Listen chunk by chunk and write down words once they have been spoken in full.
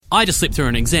I just slipped through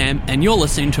an exam, and you're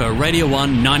listening to a Radio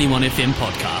 1 91 FM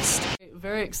podcast.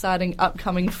 Very exciting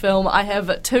upcoming film. I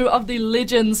have two of the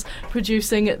legends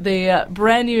producing the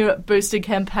brand new boosted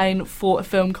campaign for a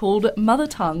film called Mother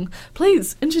Tongue.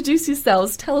 Please introduce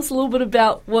yourselves. Tell us a little bit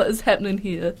about what is happening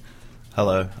here.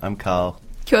 Hello, I'm Carl.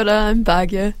 Kia ora, I'm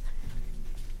Bhagya.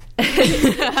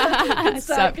 What's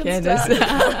up, Candice?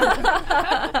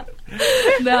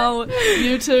 Now,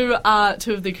 you two are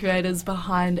two of the creators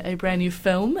behind a brand new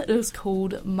film. It is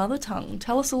called Mother Tongue.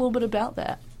 Tell us a little bit about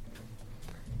that.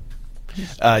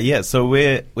 So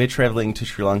we're travelling to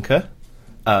Sri Lanka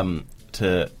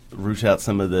to root out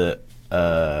some of the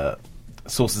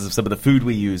sources of some of the food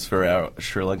we use for our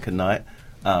Sri Lankan night,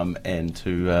 and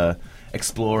to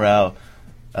explore our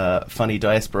funny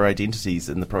diaspora identities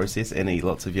in the process, and eat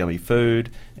lots of yummy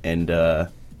food, and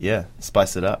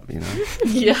spice it up, you know.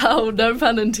 Yeah, no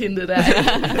pun intended,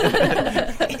 eh?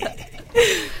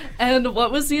 And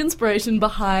what was the inspiration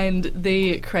behind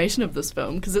the creation of this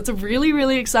film? Because it's a really,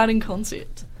 really exciting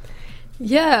concept.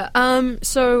 Yeah,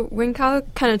 so when Carl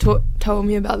kind of told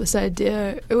me about this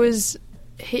idea, it was,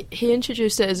 he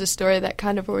introduced it as a story that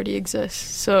kind of already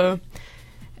exists. So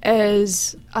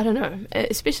as, I don't know,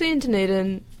 especially in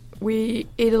Dunedin, we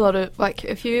eat a lot of, like,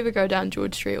 if you ever go down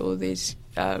George Street, all of these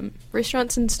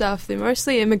restaurants and stuff, they're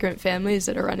mostly immigrant families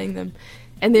that are running them.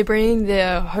 And they're bringing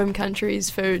their home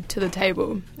country's food to the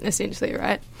table, essentially,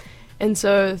 right? And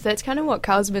so that's kind of what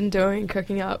Carl's been doing,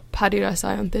 cooking up pari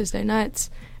rasai on Thursday nights.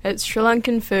 It's Sri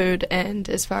Lankan food, and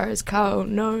as far as Carl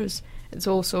knows, it's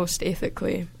all sourced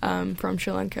ethically from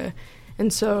Sri Lanka.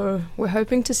 And so we're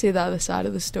hoping to see the other side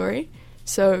of the story.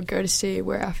 So go to see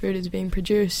where our food is being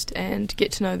produced and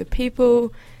get to know the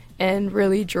people and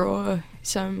really draw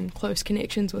some close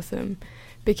connections with them.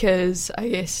 Because I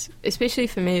guess, especially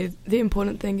for me, the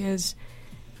important thing is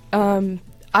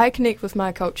I connect with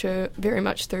my culture very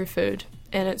much through food,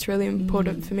 and it's really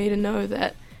important for me to know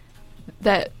that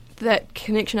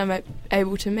connection I'm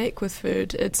able to make with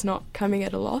food, it's not coming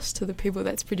at a loss to the people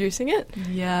that's producing it.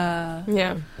 Yeah.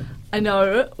 Yeah. I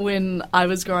know when I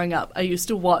was growing up, I used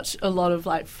to watch a lot of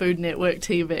like Food Network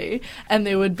TV, and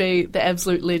there would be the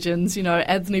absolute legends, you know,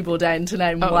 Anthony Bourdain to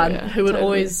name one, who would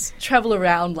always travel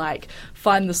around, like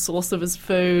find the source of his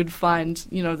food, find,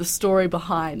 you know, the story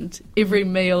behind every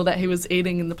meal that he was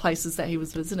eating in the places that he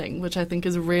was visiting, which I think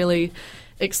is really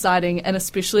exciting. And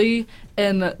especially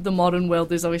in the modern world,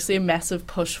 there's obviously a massive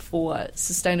push for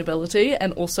sustainability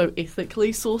and also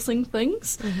ethically sourcing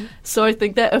things. So I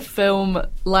think that a film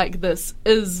like this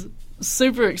is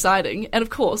super exciting, and of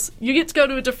course you get to go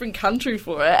to a different country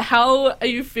for it. How are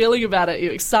you feeling about it? Are you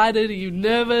excited? Are you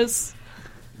nervous?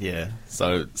 Yeah,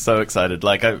 so excited.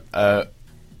 Like my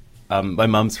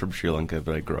mum's from Sri Lanka,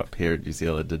 but I grew up here in New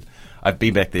Zealand, and I've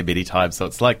been back there many times, so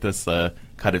it's like this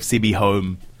kind of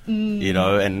semi-home, you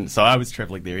know. And so I was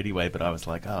travelling there anyway, but I was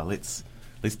like, oh, let's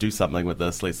do something with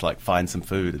this. Let's like find some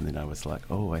food, and then I was like,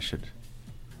 oh, I should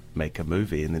make a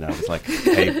movie, and then I was like,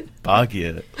 hey,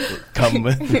 Bhagya, come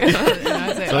with me.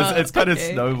 It's kind of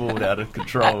snowballed out of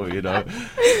control, you know.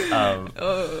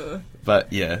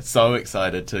 But yeah, so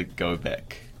excited to go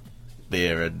back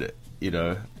there, and you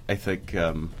know, I think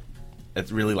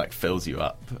it really like fills you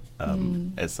up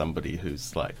as somebody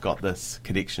who's like got this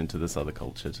connection to this other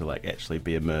culture, to like actually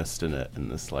be immersed in it in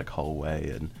this like whole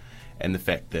way, and the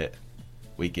fact that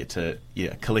we get to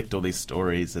collect all these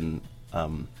stories and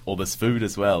all this food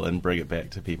as well and bring it back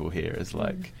to people here is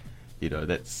like, you know,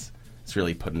 it's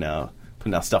really putting our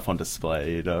stuff on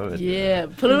display, you know.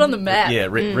 And, put it on the map. Yeah,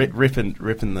 ripping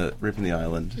the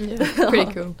island. Yeah,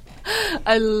 pretty cool.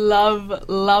 I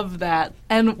love that.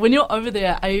 And when you're over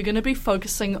there, are you going to be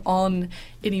focusing on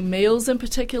any meals in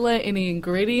particular, any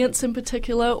ingredients in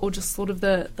particular, or just sort of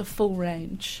the full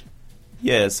range?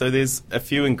 Yeah, so there's a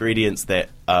few ingredients that,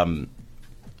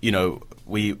 you know,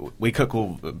 we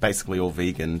cook basically all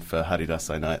vegan for Hari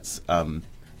Rasai nights,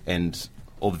 and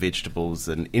all the vegetables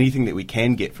and anything that we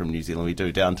can get from New Zealand we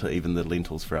do, down to even the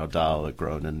lentils for our dal are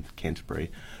grown in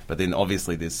Canterbury. But then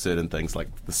obviously there's certain things like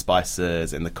the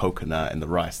spices and the coconut and the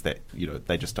rice that, you know,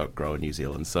 they just don't grow in New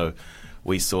Zealand. So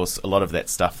we source a lot of that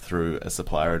stuff through a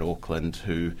supplier in Auckland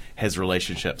who has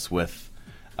relationships with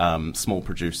small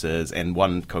producers and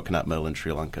one coconut mill in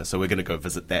Sri Lanka. So we're going to go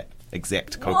visit that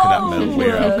exact coconut mill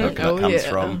where our coconut comes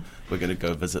from. We're going to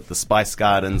go visit the spice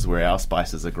gardens where our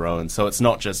spices are grown. So it's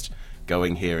not just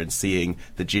going here and seeing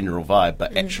the general vibe,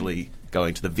 but actually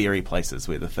going to the very places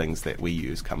where the things that we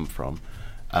use come from.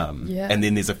 And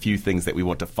then there's a few things that we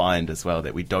want to find as well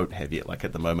that we don't have yet. Like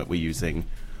at the moment we're using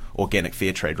organic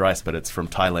fair trade rice, but it's from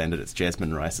Thailand and it's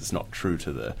jasmine rice. It's not true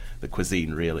to the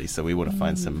cuisine, really. So we want to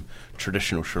find some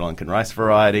traditional Sri Lankan rice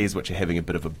varieties, which are having a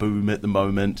bit of a boom at the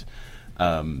moment,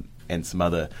 and some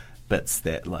other bits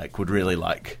that would really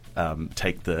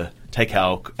take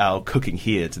our cooking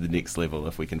here to the next level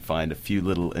if we can find a few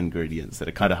little ingredients that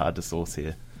are kind of hard to source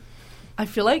here. I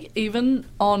feel like even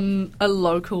on a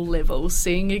local level,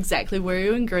 seeing exactly where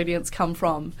your ingredients come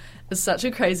from is such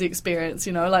a crazy experience,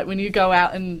 you know, like when you go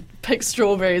out and pick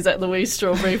strawberries at the wee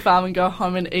strawberry farm and go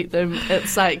home and eat them,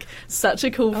 it's like such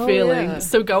a cool feeling. Yeah.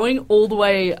 So going all the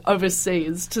way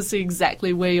overseas to see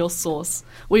exactly where your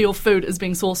food is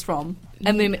being sourced from,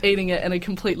 and then eating it in a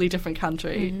completely different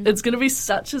country, it's going to be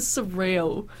such a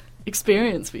surreal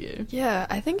experience for you. Yeah,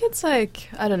 I think it's like,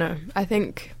 I don't know, I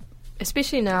think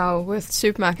especially now with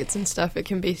supermarkets and stuff, it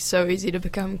can be so easy to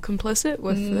become complicit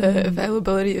with the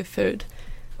availability of food.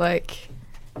 Like,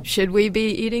 should we be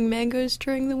eating mangoes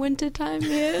during the winter time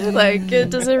here?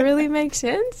 Does it really make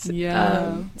sense?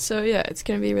 Yeah. So yeah, it's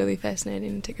going to be really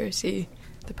fascinating to go see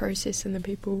the process and the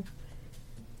people.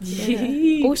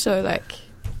 Yeah. Also,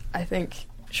 I think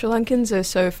Sri Lankans are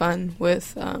so fun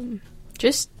with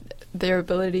just their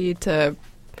ability to,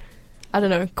 I don't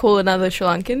know, call another Sri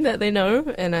Lankan that they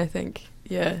know. And I think,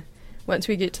 once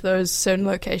we get to those certain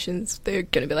locations, they're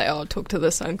going to be like, oh, talk to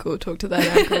this uncle, talk to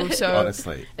that uncle. So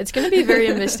honestly, it's going to be very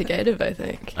investigative, I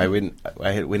think. I went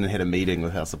and had a meeting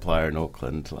with our supplier in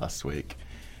Auckland last week.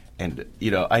 And, you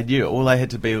know, I knew all I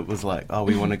had to be was like, oh,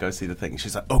 we want to go see the thing.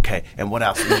 She's like, okay, and what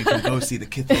else? And you can go see the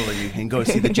kithil, and you can go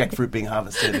see the jackfruit being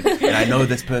harvested. And I know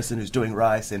this person who's doing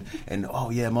rice, and oh,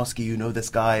 yeah, Mosky, you know this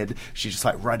guy. And she's just,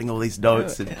 writing all these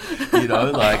notes. And, you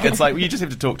know, it's like you just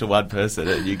have to talk to one person,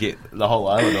 and you get the whole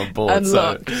island on board.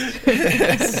 Unlocked.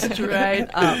 Straight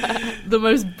up. The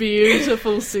most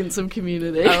beautiful sense of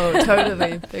community. Oh,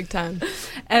 totally. Big time.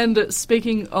 And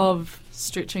speaking of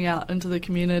stretching out into the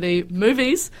community,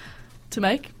 movies to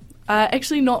make are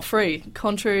actually not free.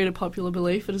 Contrary to popular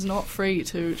belief, it is not free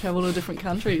to travel to different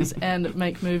countries and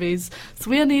make movies. So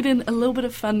we are needing a little bit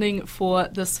of funding for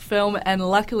this film, and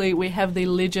luckily we have the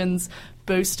legends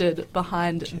boosted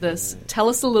behind this. Tell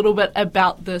us a little bit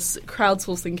about this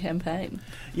crowdsourcing campaign.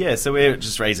 Yeah, so we're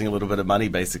just raising a little bit of money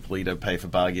basically to pay for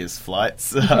Bhagya's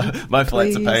flights. My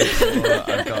flights are paid for.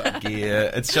 I've got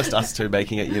gear. It's just us two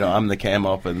making it. You know, I'm the cam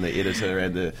op and the editor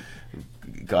and the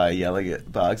guy yelling at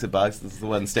Bhagya. Bhagya is the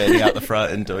one standing out the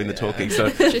front and doing the talking. So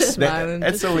just smiling.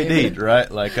 That's all we need,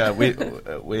 right?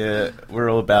 We're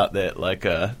all about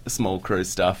that, small crew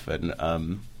stuff,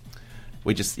 and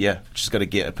we just got to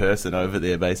get a person over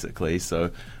there basically.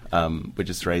 So we're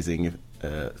just raising.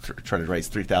 Trying to raise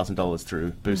 $3,000 through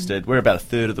Boosted. We're about a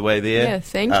third of the way there. Yeah,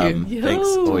 thank you. Thanks.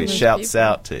 Always shouts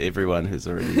out to everyone who's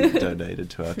already donated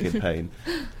to our campaign.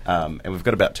 And we've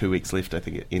got about 2 weeks left. I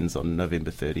think it ends on November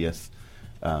 30th.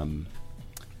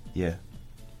 Yeah.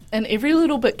 And every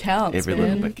little bit counts. Every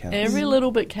little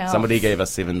bit counts. Somebody gave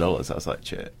us $7. I was like,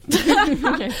 chat.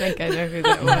 I think I know who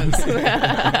that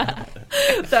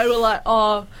was. They were like,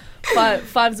 oh,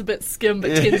 five's a bit skim,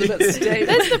 but 10's a bit steep.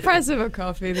 That's the price of a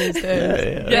coffee these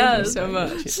days. Yeah, Thank you so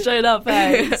much. Straight up,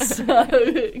 hey. So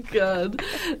good.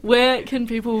 Where can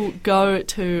people go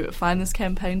to find this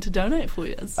campaign to donate for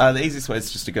you? The easiest way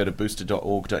is just to go to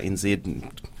booster.org.nz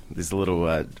and there's a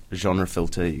little genre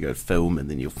filter. You go film, and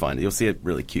then you'll see a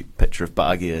really cute picture of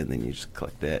Bhagya, and then you just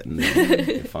click that, and then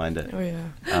you find it. Oh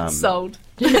yeah, sold.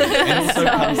 And also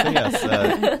come see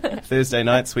us Thursday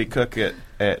nights. We cook at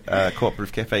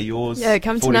Cooperative Cafe Yours. Yeah,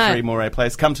 come 43 tonight. Moray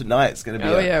Place. Come tonight. It's going to be.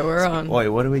 Oh yeah, we're on.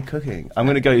 Boy, what are we cooking? I'm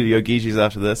going to go to Yogiji's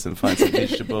after this and find some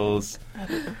vegetables.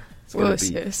 We'll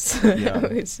see. We'll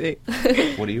see.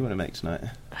 What do you want to make tonight?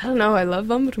 I don't know. I love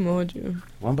wambarumoju.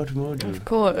 Wambarumoju? Of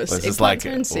course. Eggplants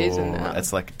are in season now.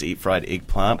 It's like deep fried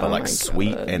eggplant, but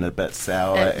sweet and a bit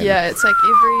sour. Yeah, it's like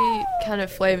every kind of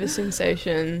flavour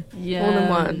sensation all in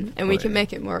one. And we can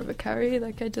make it more of a curry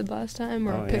like I did last time,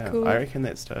 or a pickle. I reckon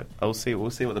that's dope. We'll see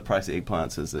what the price of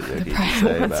eggplants is that Yogi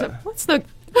say about.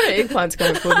 What are eggplants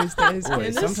going for these days,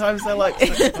 Candice? Sometimes they're like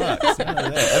 $6. If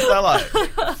they're like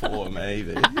 $4,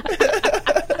 maybe.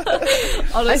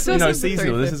 Honestly,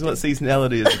 seasonal. This is what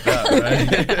seasonality is about, right?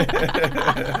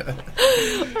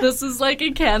 This is like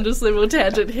a Candice level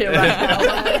tangent here right now.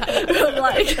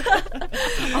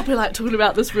 I'll be like talking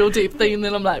about this real deep thing, and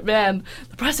then I'm like, man,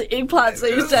 the price of eggplants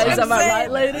these days, am I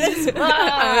right, ladies?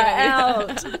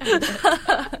 Out.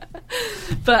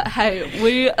 But hey,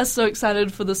 we are so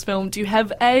excited for this film. Do you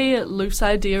have a loose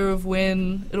idea of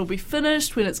when it'll be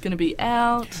finished, when it's going to be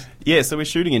out? Yeah, so we're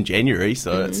shooting in January,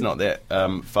 so it's not that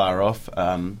far off.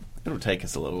 It'll take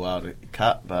us a little while to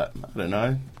cut, but I don't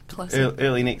know, Classic.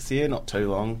 early next year, not too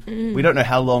long. We don't know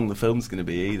how long the film's going to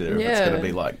be either. If it's going to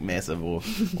be like massive or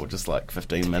just like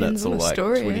 15 minutes or like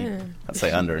story, 20. I'd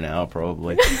say under an hour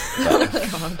probably. But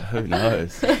who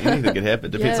knows? Anything could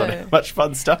happen. Depends on how much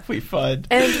fun stuff we find.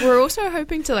 And we're also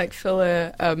hoping to like fill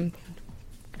a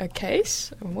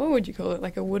case. What would you call it?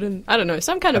 Like a wooden, I don't know,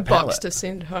 some kind of box to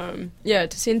send home. Yeah,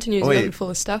 to send to New Zealand full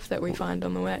of stuff that we find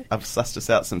on the way. I've sussed us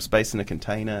out some space in a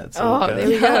container. It's all good. There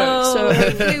we go. So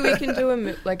hopefully we can do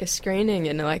a screening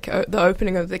and like the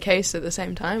opening of the case at the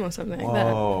same time or something like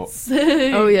that.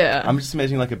 Oh yeah. I'm just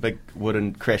imagining like a big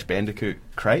wooden Crash Bandicoot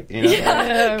crate, you know?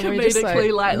 Yeah,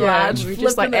 comedically large. We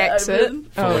just like exit.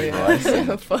 Oh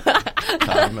yeah.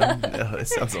 Carmen. That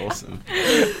sounds awesome.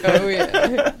 Oh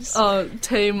yeah. Oh,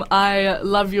 team, I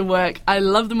love your work. I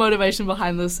love the motivation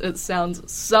behind this. It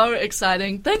sounds so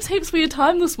exciting. Thanks heaps for your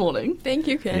time this morning. Thank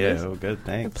you, Candice. Yeah, all good,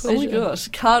 thanks. Oh my gosh,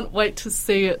 can't wait to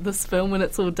see this film when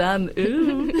it's all done.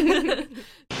 Ooh.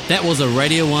 That was a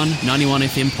Radio 1 91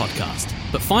 FM podcast.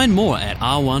 But find more at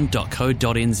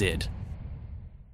r1.co.nz.